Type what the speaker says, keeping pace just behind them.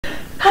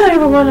Hello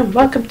everyone and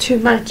welcome to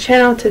my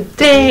channel.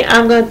 Today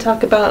I'm going to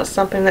talk about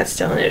something that's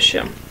still an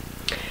issue.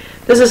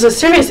 This is a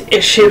serious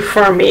issue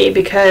for me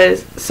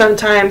because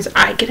sometimes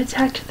I get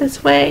attacked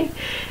this way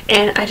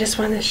and I just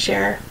want to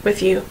share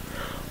with you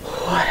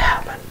what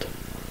happened.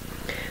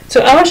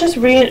 So I was just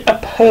reading a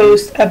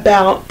post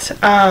about,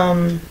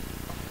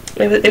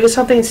 it was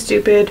something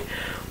stupid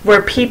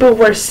where people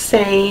were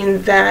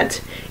saying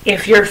that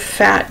if you're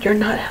fat, you're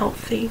not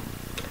healthy.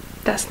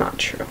 That's not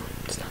true.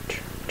 It's not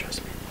true.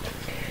 Trust me.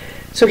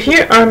 So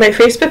here are my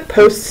Facebook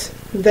posts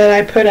that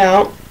I put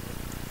out.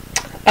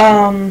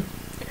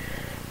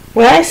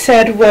 What I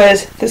said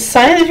was the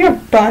size of your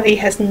body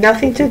has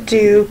nothing to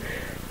do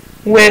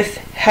with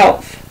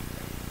health.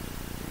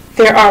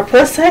 There are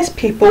plus size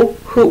people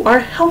who are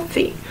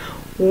healthy,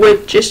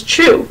 which is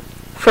true.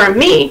 For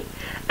me,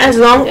 as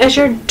long as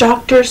your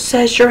doctor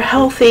says you're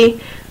healthy,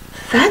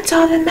 that's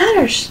all that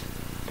matters.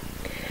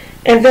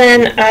 And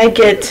then I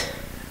get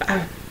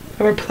a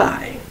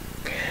reply.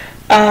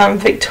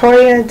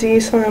 Victoria D.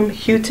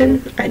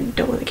 Houghton, I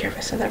don't really care if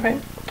I said that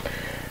right.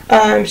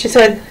 She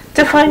said,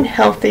 define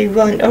healthy.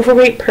 Will an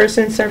overweight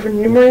person suffer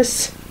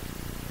numerous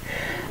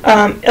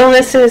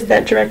illnesses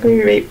that directly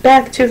relate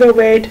back to their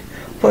weight?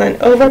 Will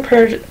an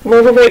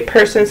overweight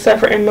person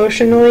suffer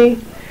emotionally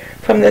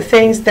from the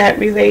things that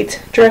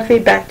relate directly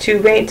back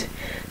to weight?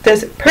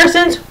 Does a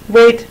person's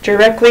weight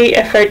directly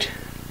affect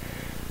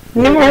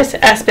numerous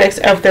aspects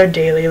of their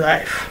daily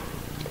life?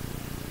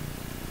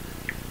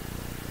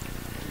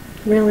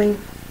 Really?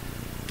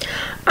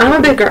 I'm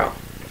a big girl.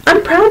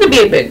 I'm proud to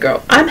be a big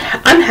girl. I'm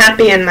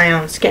happy in my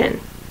own skin.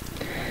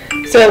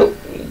 So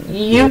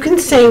you can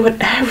say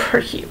whatever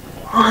you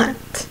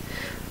want.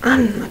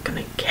 I'm not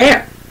gonna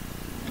care.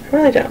 I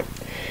really don't.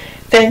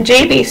 Then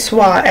JB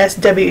Swa,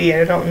 SWE,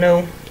 I don't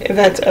know if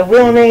that's a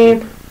real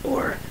name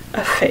or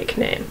a fake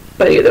name,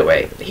 but either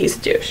way, he's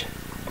Jewish.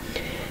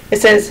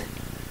 It says,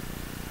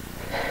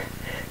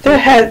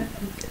 I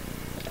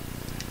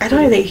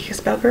don't think he can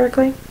spell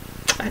correctly.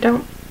 I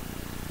don't.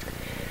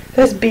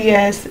 This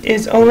BS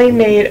is only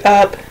made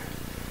up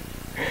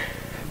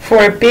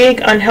for big,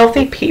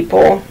 unhealthy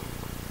people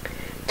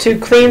to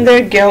clean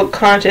their guilt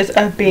conscious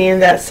of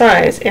being that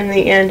size. In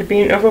the end,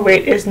 being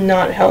overweight is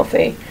not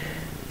healthy.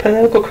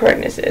 Political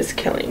correctness is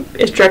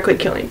directly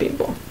killing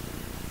people.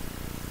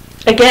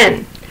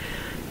 Again,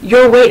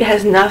 your weight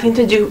has nothing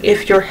to do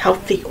if you're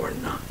healthy or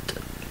not.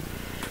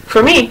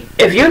 For me,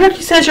 if your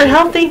doctor says you're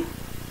healthy,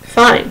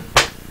 fine.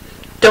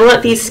 Don't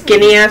let these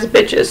skinny ass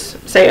bitches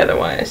say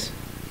otherwise.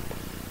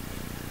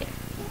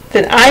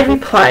 Then I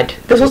replied.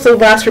 This was the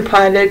last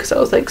reply I did because I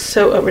was like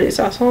so over these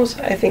assholes.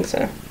 I think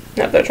so.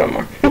 No, there's one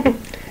more.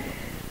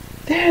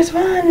 There's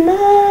one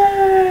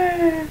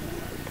more.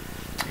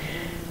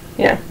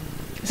 Yeah.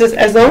 It says,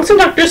 as long as the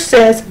doctor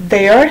says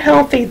they are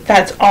healthy,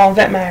 that's all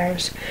that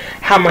matters.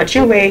 How much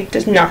you weigh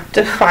does not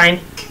define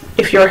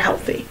if you're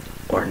healthy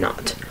or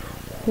not.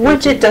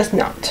 Which it does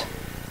not.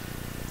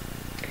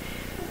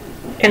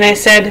 And I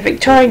said,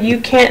 Victoria, you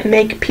can't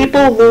make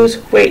people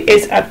lose weight.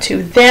 It's up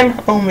to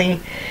them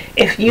only.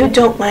 If you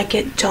don't like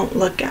it, don't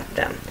look at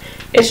them.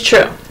 It's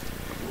true.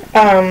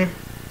 I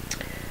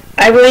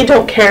really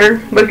don't care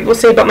what people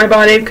say about my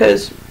body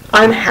because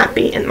I'm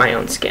happy in my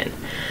own skin.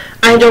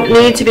 I don't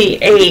need to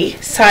be a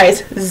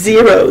size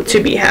 0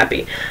 to be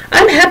happy.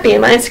 I'm happy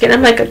in my skin.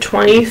 I'm like a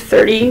 20,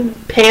 30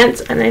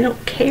 pants and I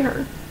don't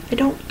care. I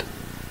don't.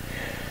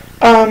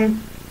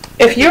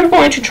 If you're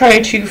going to try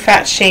to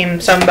fat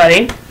shame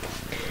somebody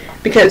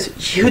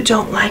because you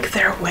don't like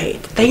their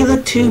weight, they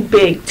look too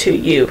big to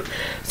you,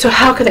 so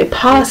how could they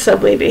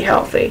possibly be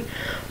healthy?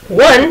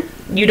 One,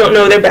 you don't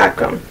know their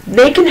background.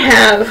 They can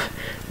have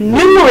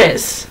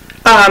numerous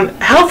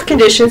health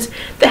conditions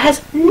that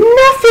has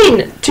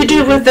nothing to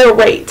do with their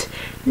weight.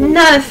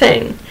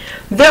 Nothing.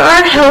 There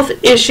are health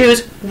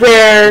issues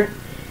where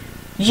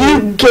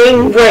you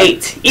gain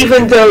weight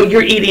even though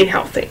you're eating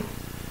healthy.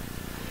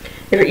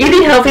 If you're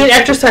eating healthy and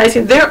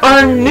exercising, there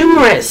are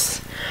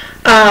numerous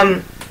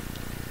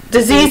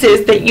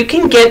diseases that you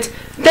can get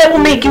that will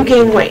make you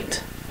gain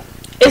weight.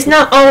 It's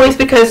not always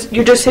because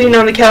you're just sitting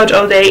on the couch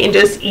all day and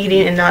just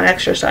eating and not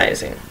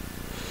exercising.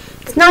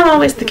 It's not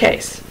always the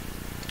case.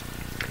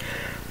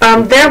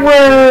 There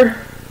were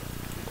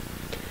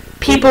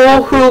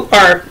people who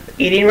are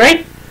eating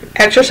right,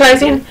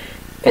 exercising,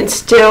 and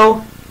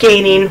still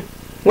gaining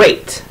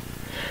weight.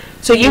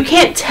 So you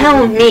can't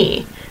tell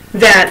me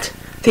that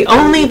the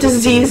only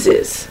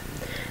diseases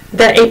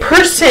that a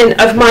person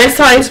of my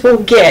size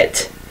will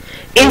get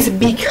is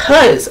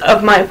because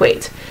of my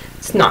weight.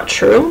 It's not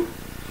true.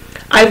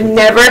 I've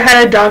never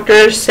had a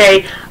doctor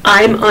say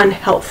I'm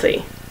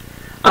unhealthy.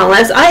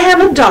 Unless I have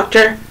a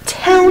doctor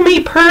tell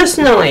me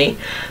personally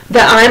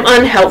that I'm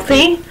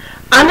unhealthy,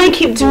 I'm going to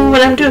keep doing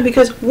what I'm doing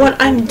because what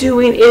I'm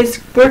doing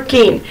is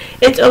working.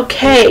 It's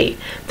okay.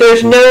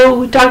 There's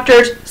no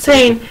doctors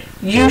saying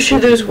you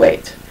should lose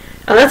weight.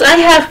 Unless I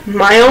have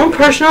my own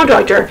personal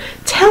doctor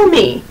tell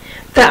me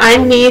that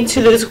I need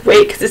to lose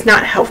weight because it's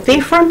not healthy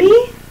for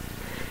me,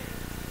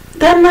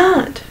 then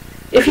not.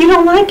 If you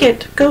don't like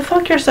it, go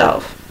fuck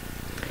yourself.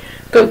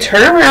 go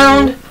turn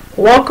around,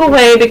 walk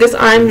away, because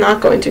I'm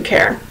not going to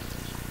care.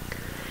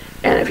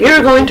 And if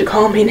you're going to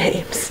call me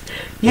names,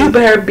 you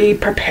better be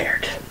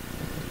prepared.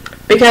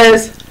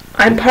 Because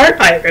I'm part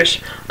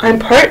Irish, I'm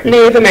part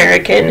Native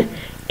American,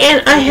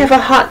 and I have a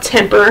hot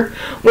temper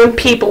when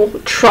people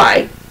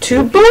try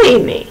to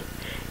bully me.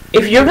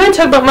 If you're going to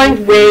talk about my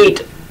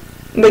weight,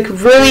 like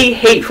really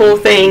hateful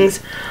things,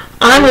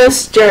 I'm going to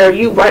stare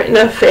you right in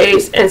the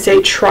face and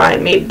say, try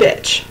me,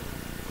 bitch.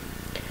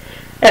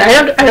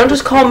 And I don't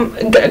just call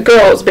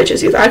girls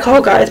bitches either. I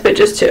call guys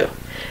bitches too.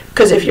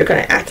 Because if you're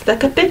going to act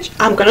like a bitch,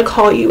 I'm going to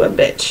call you a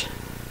bitch.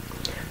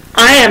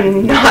 I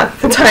am not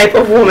the type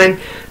of woman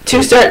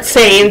to start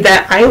saying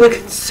that I look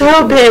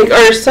so big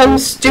or some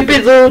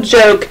stupid little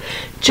joke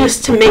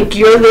just to make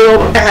your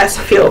little ass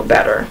feel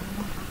better.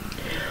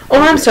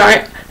 Oh, I'm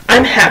sorry.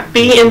 I'm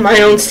happy in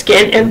my own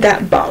skin and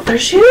that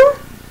bothers you?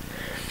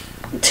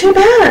 Too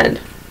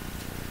bad.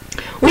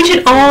 We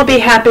should all be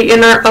happy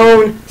in our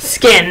own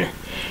skin.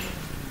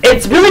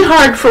 It's really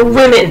hard for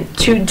women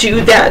to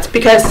do that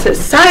because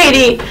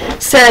society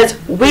says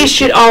we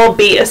should all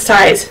be a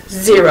size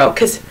 0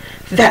 because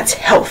that's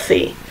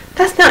healthy.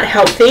 That's not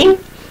healthy.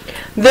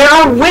 There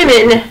are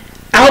women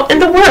out in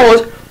the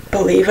world,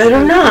 believe it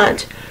or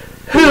not,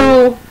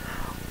 who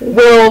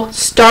will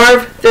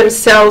starve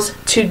themselves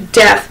to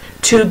death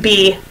to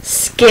be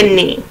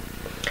skinny.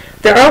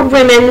 There are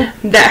women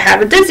that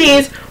have a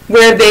disease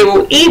where they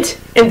will eat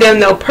and then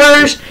they'll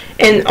purge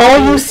and all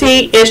you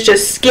see is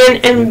just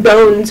skin and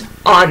bones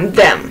on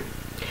them.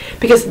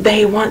 Because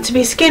they want to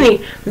be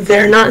skinny.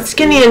 They're not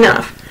skinny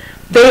enough.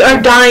 They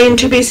are dying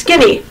to be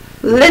skinny.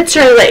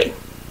 Literally.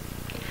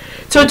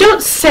 So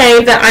don't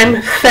say that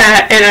I'm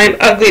fat and I'm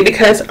ugly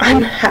because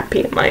I'm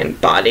happy in my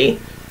body.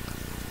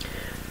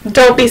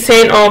 Don't be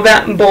saying all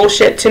that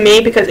bullshit to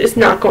me because it's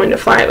not going to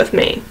fly with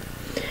me.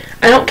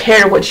 I don't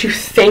care what you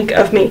think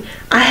of me.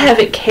 I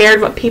haven't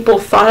cared what people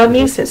thought of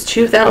me since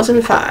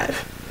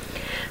 2005.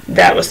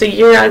 That was the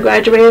year I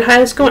graduated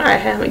high school and I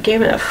haven't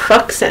given a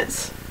fuck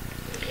since.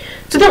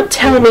 So don't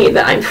tell me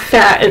that I'm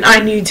fat and I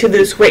need to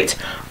lose weight.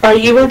 Are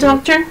you a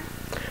doctor?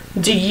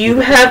 Do you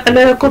have a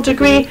medical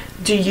degree?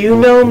 Do you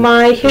know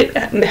my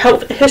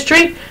health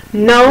history?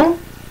 No?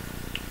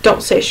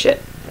 Don't say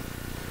shit.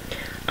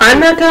 I'm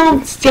not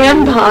going to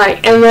stand by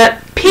and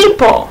let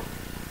people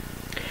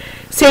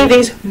say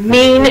these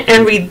mean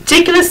and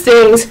ridiculous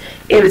things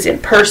if it's in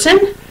person,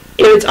 if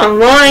it's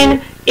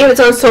online, if it's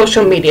on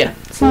social media.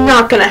 It's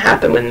not going to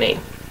happen with me.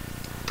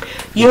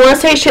 You want to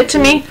say shit to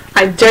me?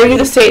 I dare you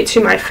to say it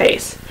to my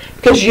face.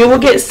 Because you will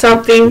get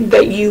something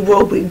that you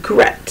will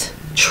regret.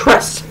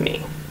 Trust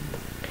me.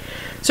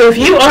 So if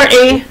you are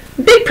a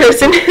big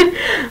person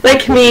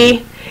like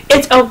me,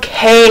 it's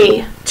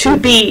okay to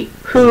be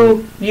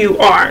who you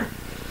are.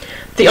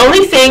 The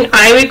only thing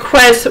I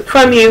request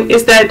from you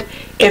is that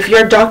if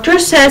your doctor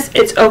says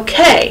it's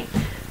okay,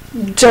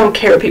 don't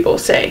care what people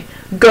say.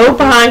 Go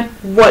by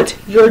what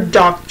your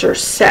doctor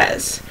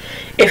says.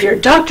 If your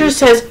doctor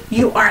says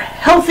you are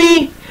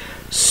healthy,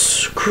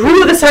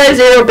 screw the size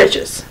 0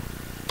 bitches.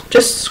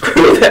 Just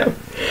screw them.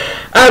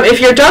 If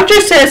your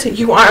doctor says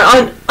you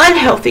are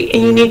unhealthy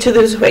and you need to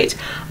lose weight,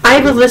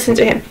 I would listen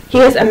to him. He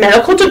has a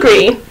medical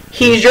degree,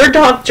 he's your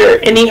doctor,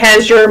 and he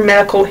has your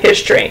medical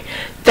history.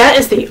 That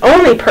is the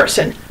only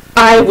person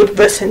I would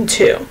listen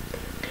to.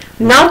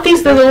 Not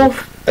these little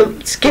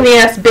skinny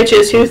ass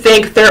bitches who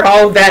think they're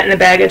all that in a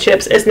bag of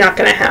chips. It's not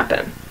going to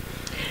happen.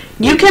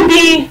 You can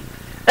be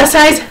a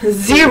size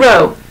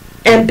 0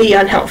 and be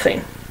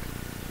unhealthy.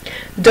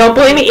 Don't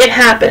believe me, it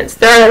happens.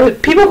 There are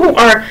people who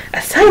are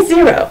a size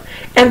 0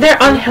 and they're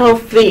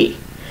unhealthy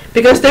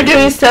because they're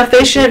doing stuff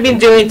they shouldn't be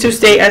doing to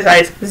stay a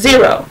size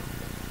 0.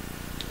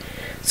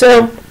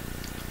 So,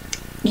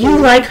 you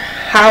like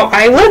how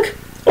I look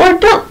or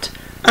don't?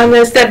 I'm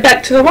going to step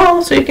back to the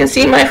wall so you can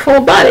see my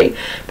full body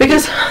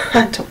because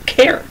I don't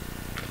care.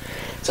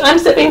 So I'm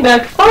stepping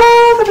back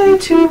all the way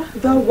to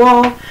the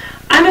wall.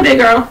 I'm a big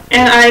girl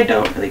and I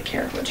don't really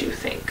care what you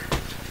think.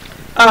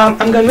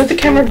 I'm going to move the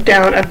camera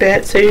down a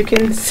bit so you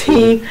can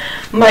see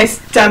my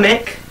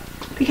stomach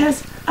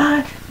because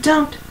I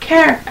don't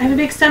care. I have a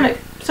big stomach.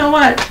 So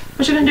what?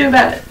 What you going to do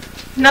about it?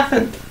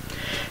 Nothing.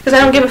 Because I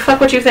don't give a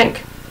fuck what you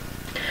think.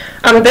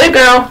 I'm a big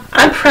girl.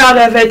 I'm proud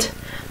of it.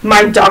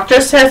 My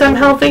doctor says I'm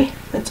healthy.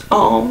 That's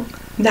all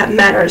that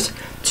matters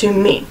to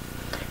me.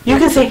 You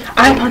can say,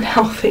 I'm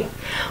unhealthy.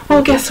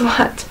 Well, guess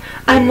what?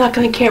 I'm not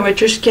going to care what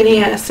your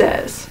skinny ass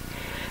says.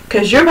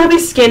 Because you're probably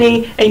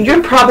skinny and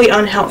you're probably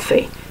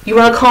unhealthy. You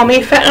want to call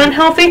me fat and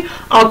unhealthy?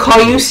 I'll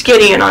call you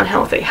skinny and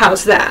unhealthy.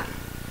 How's that?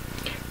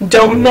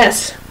 Don't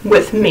mess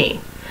with me.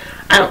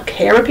 I don't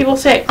care what people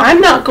say. I'm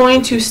not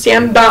going to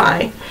stand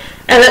by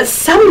and let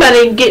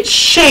somebody get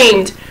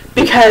shamed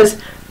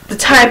because the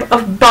type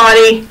of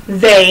body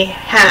they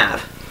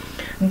have.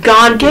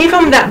 God gave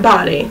them that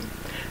body.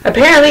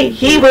 Apparently,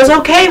 he was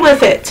okay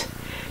with it.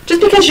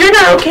 Just because you're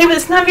not okay with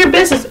it, it's none of your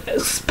business,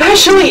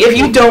 especially if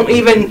you don't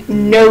even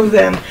know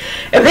them.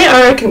 If they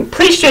are a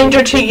complete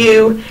stranger to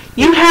you,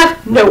 you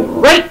have no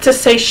right to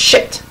say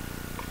shit.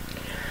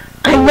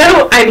 I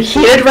know I'm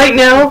heated right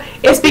now.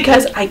 It's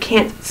because I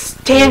can't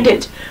stand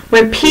it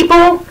when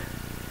people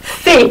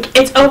think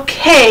it's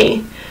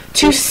okay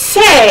to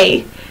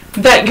say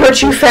that you're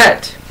too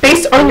fat.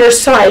 Based on your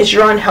size,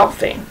 you're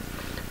unhealthy.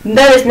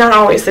 That is not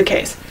always the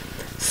case.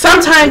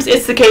 Sometimes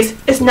it's the case,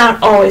 it's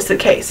not always the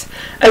case.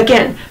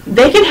 Again,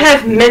 they can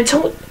have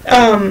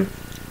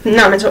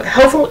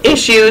healthful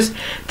issues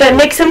that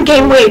makes them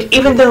gain weight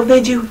even though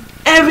they do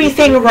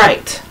everything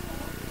right.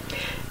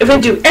 If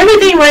they do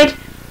everything right,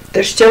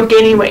 they're still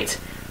gaining weight.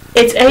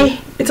 It's a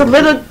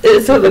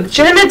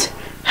legitimate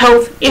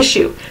health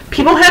issue.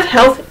 People have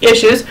health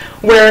issues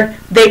where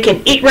they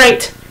can eat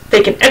right,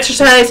 they can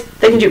exercise,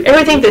 they can do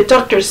everything the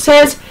doctor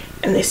says,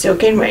 and they still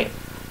gain weight.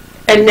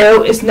 And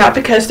no, it's not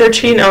because they're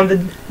cheating on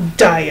the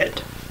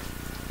diet.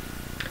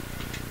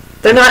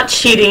 They're not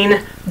cheating.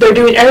 They're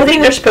doing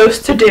everything they're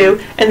supposed to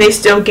do, and they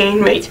still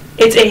gain weight.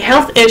 It's a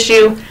health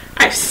issue.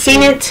 I've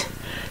seen it.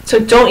 So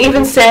don't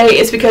even say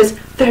it's because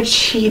they're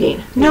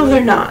cheating. No,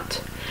 they're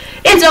not.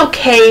 It's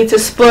okay to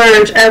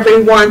splurge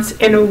every once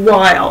in a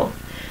while.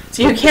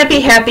 So you can't be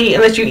happy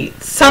unless you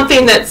eat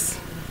something that's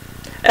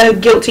a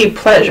guilty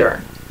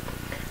pleasure.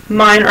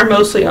 Mine are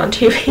mostly on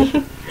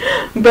TV.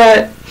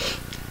 But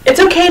it's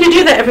okay to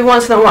do that every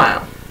once in a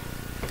while.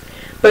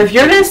 But if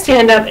you're going to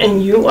stand up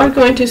and you are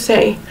going to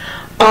say,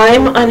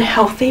 I'm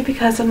unhealthy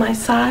because of my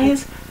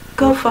size,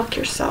 go fuck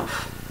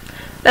yourself.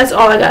 That's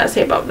all I got to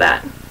say about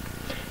that.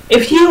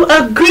 If you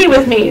agree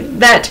with me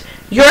that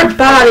your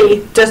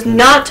body does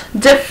not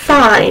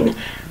define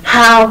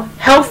how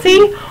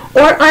healthy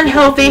or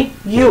unhealthy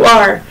you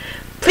are,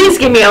 please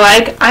give me a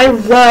like. I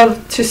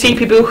love to see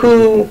people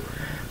who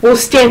will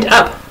stand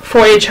up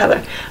for each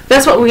other.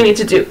 That's what we need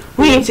to do.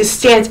 We need to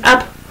stand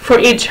up for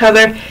each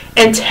other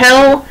and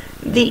tell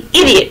the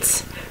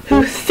idiots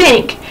who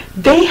think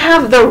they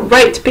have the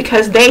right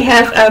because they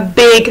have a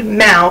big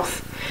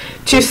mouth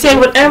to say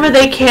whatever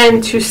they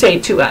can to say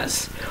to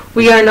us.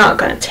 We are not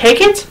going to take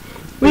it.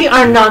 We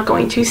are not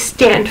going to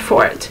stand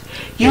for it.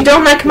 You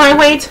don't like my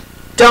weight?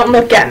 Don't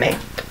look at me.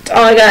 That's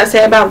all I got to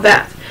say about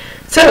that.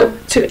 So,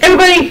 to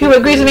everybody who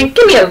agrees with me,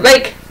 give me a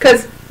like,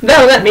 because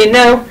that'll let me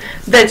know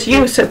that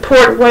you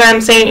support what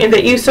I'm saying and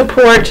that you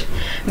support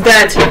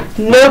that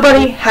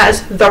nobody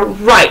has the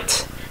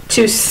right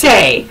to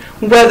say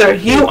whether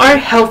you are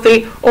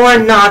healthy or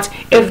not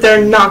if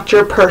they're not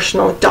your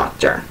personal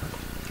doctor.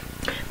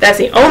 That's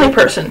the only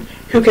person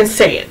who can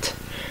say it.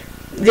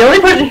 The only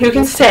person who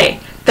can say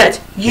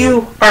that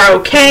you are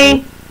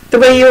okay the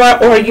way you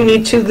are or you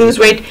need to lose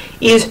weight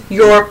is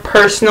your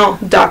personal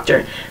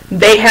doctor.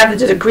 They have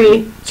the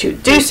degree to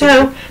do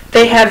so.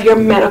 They have your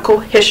medical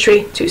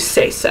history to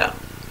say so.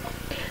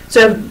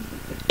 So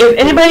if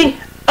anybody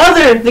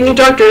other than your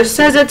doctor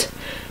says it,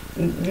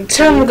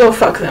 tell them to go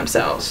fuck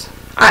themselves.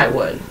 I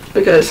would,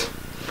 because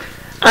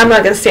I'm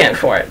not going to stand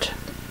for it.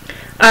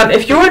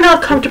 If you're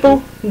not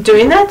comfortable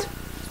doing that,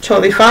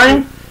 totally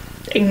fine.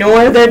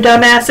 Ignore their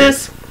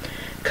dumbasses,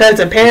 because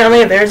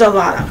apparently there's a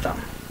lot of them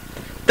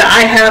that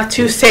I have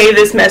to say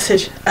this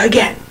message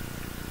again.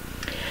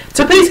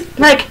 So please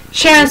like,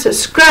 share, and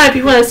subscribe if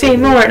you want to see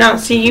more, and I'll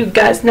see you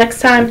guys next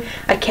time.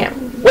 I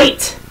can't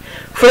wait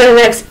for the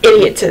next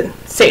idiot to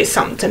say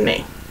something to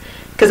me,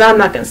 because I'm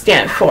not going to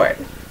stand for it.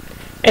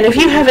 And if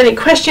you have any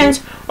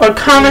questions or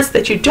comments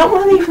that you don't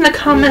want to leave in the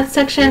comment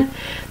section,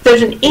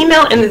 there's an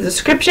email in the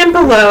description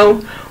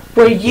below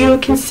where you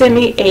can send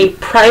me a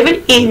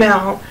private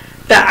email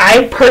that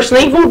I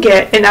personally will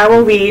get and I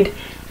will read,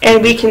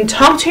 and we can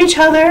talk to each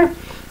other.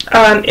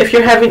 If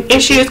you're having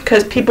issues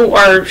because people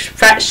are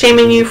fat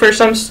shaming you for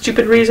some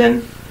stupid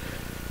reason.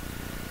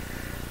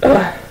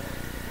 Ugh,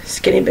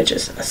 skinny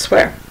bitches, I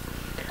swear.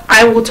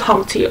 I will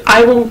talk to you.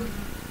 I will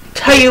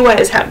tell you what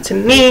has happened to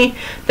me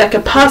that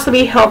could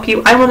possibly help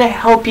you. I want to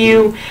help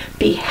you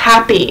be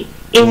happy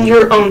in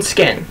your own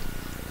skin.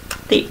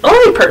 The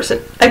only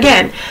person,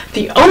 again,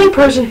 the only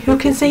person who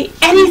can say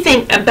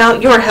anything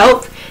about your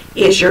health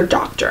is your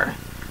doctor.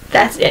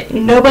 That's it.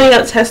 Nobody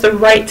else has the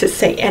right to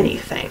say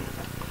anything.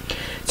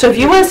 So if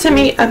you want to send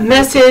me a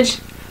message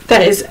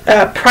that is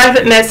a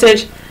private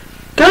message,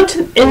 go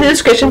in the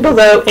description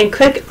below and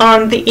click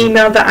on the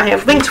email that I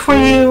have linked for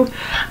you.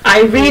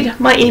 I read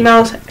my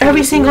emails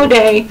every single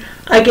day.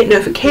 I get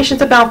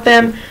notifications about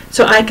them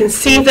so I can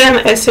see them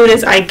as soon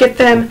as I get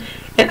them,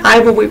 and I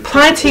will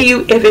reply to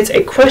you if it's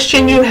a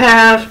question you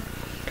have,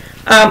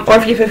 or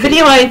if you have a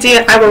video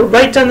idea, I will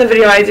write down the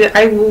video idea.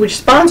 I will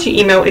respond to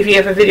your email if you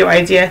have a video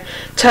idea,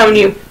 telling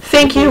you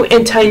thank you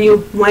and telling you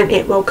when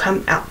it will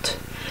come out.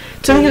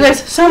 So thank you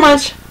guys so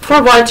much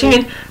for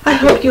watching. I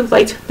hope you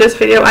liked this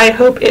video. I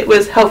hope it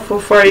was helpful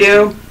for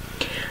you.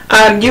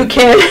 You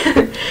can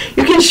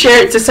you can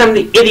share it to some of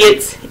the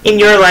idiots in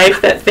your life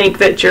that think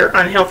that you're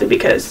unhealthy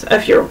because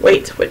of your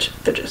weight, which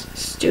they're just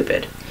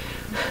stupid.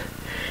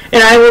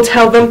 And I will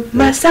tell them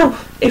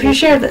myself if you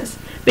share this,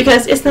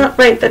 because it's not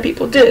right that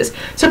people do this.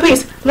 So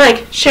please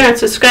like, share, and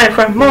subscribe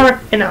for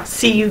more, and I'll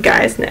see you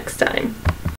guys next time.